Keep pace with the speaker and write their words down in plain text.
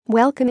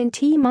Welcome in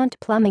T-Mont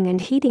Plumbing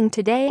and Heating.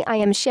 Today I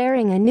am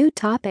sharing a new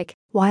topic.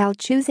 While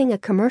choosing a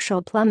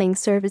commercial plumbing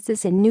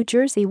services in New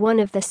Jersey, one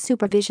of the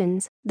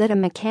supervisions that a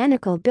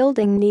mechanical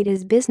building need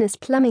is business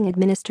plumbing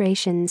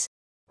administrations.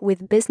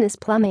 With business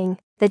plumbing,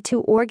 the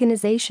two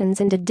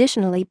organizations and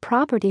additionally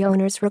property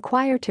owners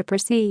require to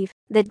perceive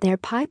that their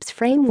pipes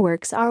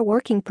frameworks are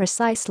working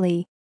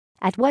precisely.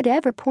 At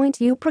whatever point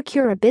you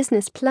procure a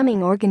business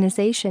plumbing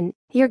organization,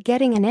 you're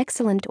getting an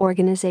excellent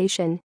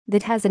organization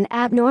that has an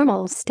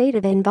abnormal state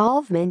of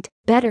involvement,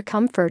 better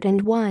comfort,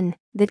 and one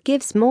that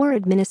gives more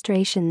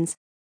administrations.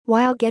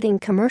 While getting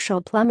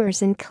commercial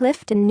plumbers in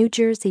Clifton, New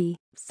Jersey,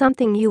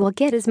 something you will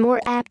get is more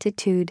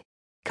aptitude.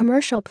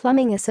 Commercial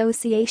plumbing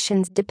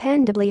associations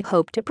dependably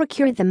hope to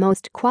procure the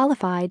most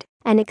qualified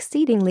and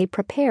exceedingly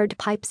prepared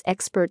pipes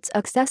experts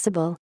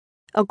accessible.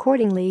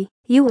 Accordingly,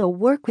 you will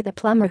work with a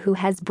plumber who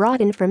has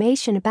broad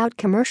information about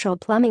commercial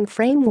plumbing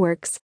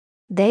frameworks.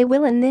 They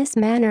will in this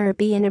manner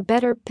be in a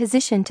better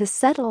position to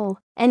settle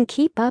and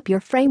keep up your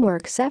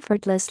frameworks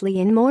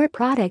effortlessly and more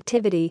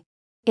productivity.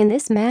 In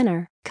this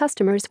manner,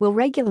 customers will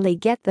regularly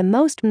get the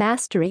most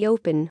mastery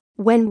open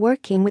when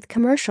working with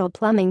commercial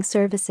plumbing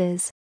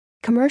services.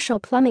 Commercial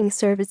plumbing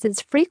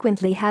services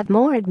frequently have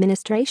more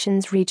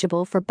administrations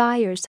reachable for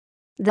buyers.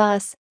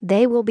 Thus,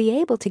 they will be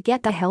able to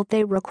get the help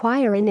they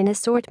require in an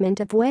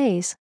assortment of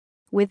ways.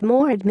 With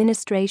more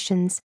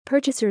administrations,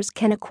 purchasers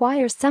can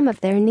acquire some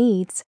of their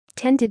needs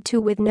tended to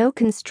with no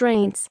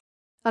constraints.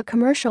 A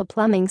commercial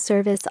plumbing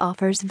service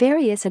offers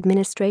various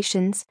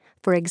administrations,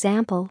 for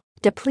example,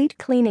 deplete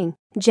cleaning,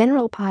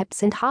 general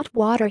pipes, and hot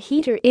water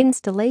heater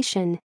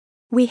installation.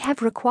 We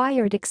have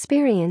required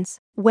experience.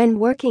 When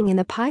working in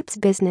the pipes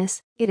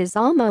business, it is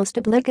almost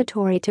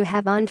obligatory to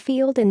have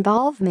on-field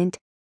involvement.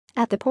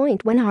 At the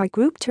point when our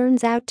group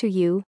turns out to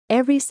you,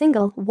 every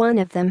single one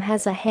of them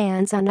has a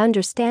hands-on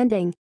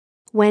understanding.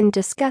 When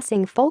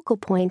discussing focal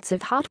points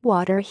of hot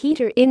water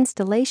heater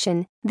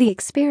installation, the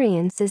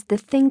experience is the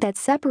thing that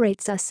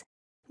separates us.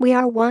 We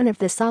are one of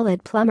the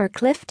solid plumber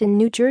Clifton,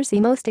 New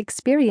Jersey most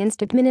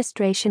experienced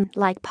administration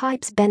like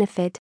pipes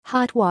benefit,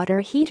 hot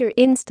water heater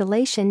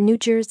installation New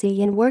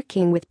Jersey in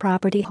working with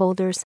property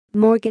holders,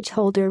 mortgage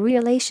holder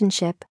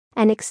relationship,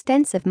 and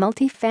extensive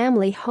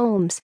multi-family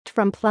homes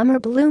from Plumber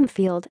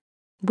Bloomfield.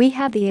 We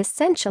have the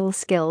essential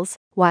skills.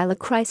 While a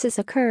crisis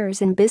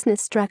occurs in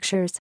business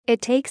structures,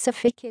 it takes a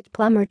fit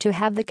plumber to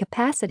have the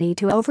capacity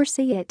to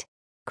oversee it.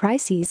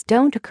 Crises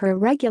don't occur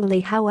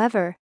regularly,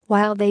 however.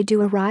 While they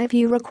do arrive,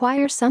 you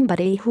require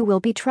somebody who will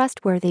be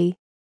trustworthy.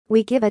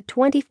 We give a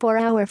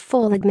 24-hour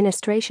full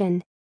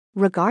administration.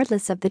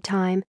 Regardless of the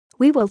time,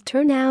 we will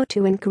turn out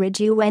to encourage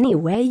you any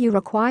way you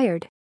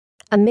required.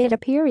 Amid a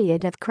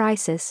period of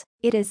crisis,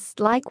 it is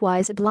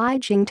likewise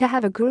obliging to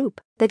have a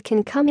group that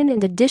can come in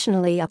and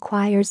additionally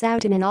acquires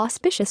out in an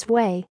auspicious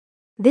way.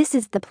 This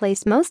is the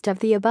place most of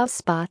the above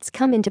spots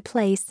come into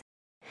place.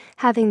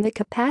 Having the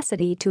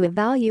capacity to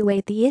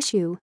evaluate the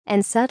issue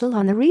and settle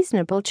on the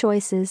reasonable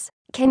choices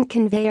can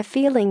convey a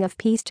feeling of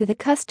peace to the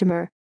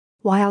customer.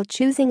 While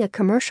choosing a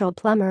commercial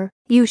plumber,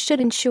 you should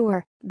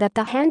ensure that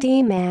the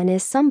handyman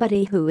is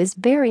somebody who is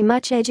very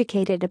much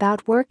educated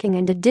about working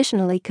and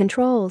additionally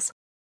controls.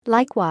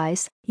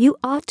 Likewise, you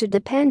ought to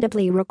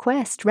dependably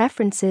request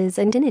references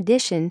and in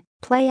addition,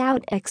 play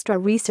out extra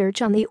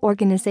research on the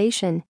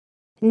organization.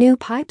 New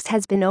Pipes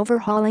has been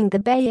overhauling the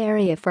Bay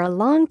Area for a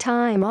long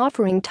time,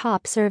 offering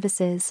top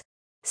services.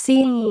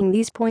 Seeing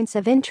these points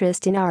of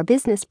interest in our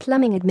business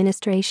plumbing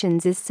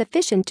administrations is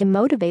sufficient to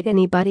motivate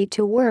anybody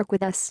to work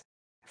with us.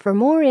 For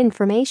more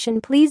information,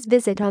 please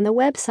visit on the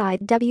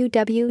website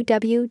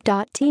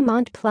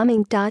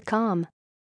www.tmontplumbing.com.